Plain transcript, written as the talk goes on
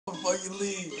motherfucking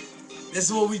leave. This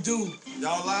is what we do.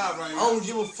 Y'all live right now. I don't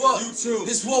give a fuck. You too.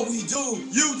 This is what we do.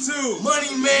 You too.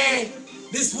 Money man.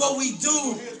 This is what we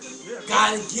do.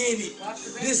 Gotta get it.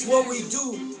 This is what we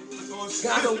do.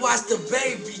 Gotta watch the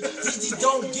baby. DG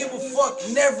don't give a fuck.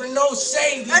 Never no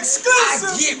shady. Exclusive.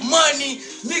 I get money.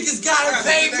 Niggas gotta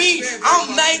pay me.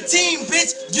 I'm 19,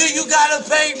 bitch. You gotta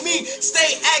pay me.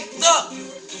 Stay act up.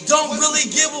 Don't really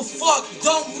give a fuck.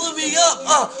 Don't live it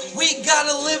up. We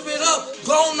gotta live it up.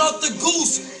 Going off the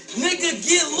goose. Nigga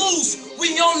get loose.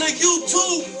 We on the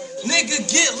YouTube. Nigga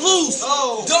get loose.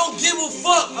 Don't give a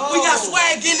fuck. We got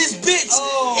swag in this bitch.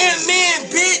 And man,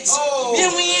 bitch.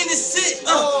 Then we in the six.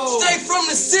 Straight from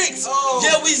the six.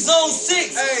 Yeah, we zone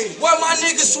 6. Hey. Where my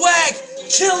nigga swag?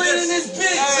 Chillin' in this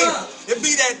bitch. Hey, it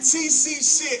be that TC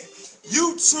shit.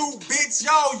 YouTube, bitch,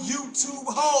 y'all YouTube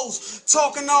hoes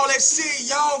talking all that shit.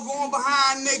 Y'all going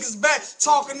behind niggas' back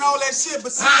talking all that shit.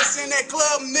 But see us in that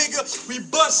club, nigga, we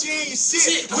bust you in your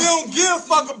shit. We don't give a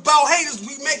fuck about haters.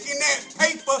 We making that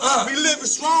paper. We living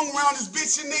strong around this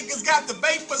bitch. And niggas got the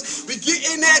vapors. We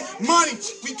getting that money.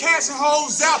 We cashing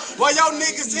hoes out while y'all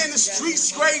niggas in the street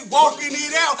straight walking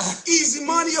it out. Easy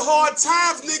money, hard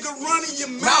times, nigga, running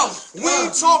your mouth. We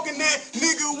ain't talking that,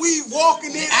 nigga, we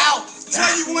walking it out. Tell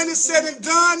you when it's said and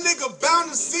done, nigga, bound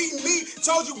to see me.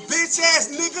 Told you bitch ass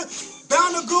nigga,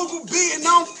 bound to Google B and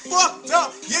I'm fucked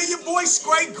up. Yeah, your boy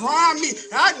straight grind me.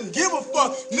 I can give a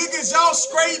fuck. Niggas, y'all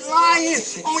straight lying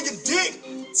on your dick.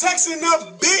 Texting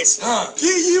up, bitch.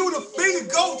 Give you the finger,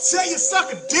 go tell you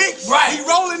suck a dick. Right. We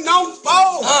rolling on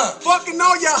phone. Fucking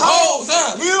on your hoes.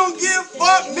 We don't give a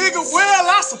fuck, nigga. Well,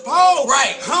 I suppose.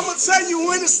 Right. I'ma tell you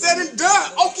when it's said and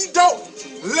done. Okie doke.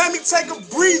 Let me take a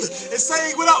breather and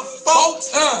say what up, folks.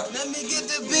 Let me get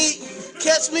the beat.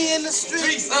 Catch me in the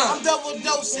streets. I'm double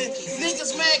dosing.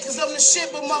 Niggas mad cause I'm the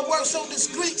shit, but my work so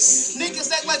discreet.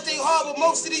 Niggas act like they hard, but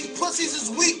most of these pussies is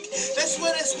weak. They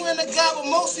swear to God, but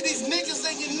most of these niggas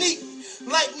are unique.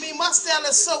 Like me, my style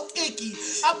is so icky.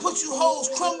 I put you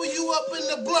hoes, crumble you up in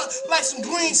the blunt like some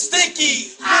green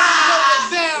sticky.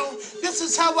 Down. This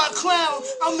is how I clown.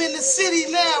 I'm in the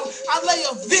city now. I lay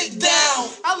a Vic down.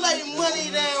 I lay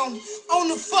money down on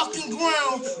the fucking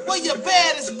ground. Where your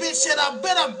baddest bitch at? I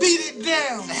bet I beat it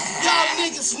down. Y'all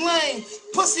niggas lame.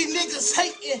 Pussy niggas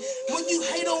hating. When you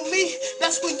hate on me,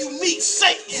 that's when you meet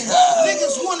Satan.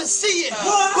 Niggas wanna see it,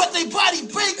 but they body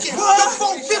breaking. The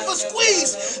 4/5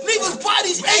 squeeze, niggas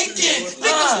bodies aching.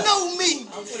 Niggas know me,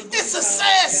 it's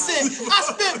assassin. I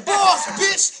spit bars,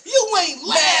 bitch, you ain't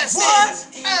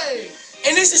lasting. Hey.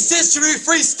 And this is history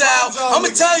freestyle. I'ma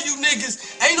tell you niggas,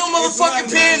 ain't no motherfucking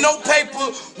pen, no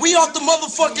paper. We off the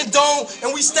motherfucking dome,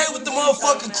 and we stay with the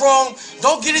motherfucking chrome.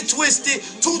 Don't get it twisted.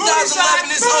 2011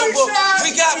 is over.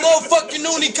 We got motherfucking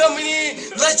Noonie coming in.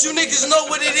 Let you niggas know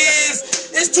what it is.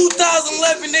 It's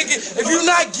 2011, nigga. If you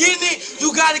not getting it,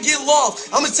 you gotta get lost.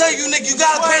 I'ma tell you, nigga, you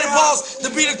gotta pay the boss to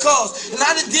be the cost. And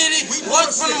I done did it. One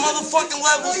from the motherfucking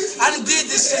level. I done did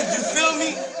this shit. You feel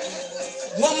me?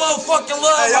 One motherfucking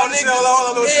love, my nigga.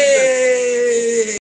 Hey,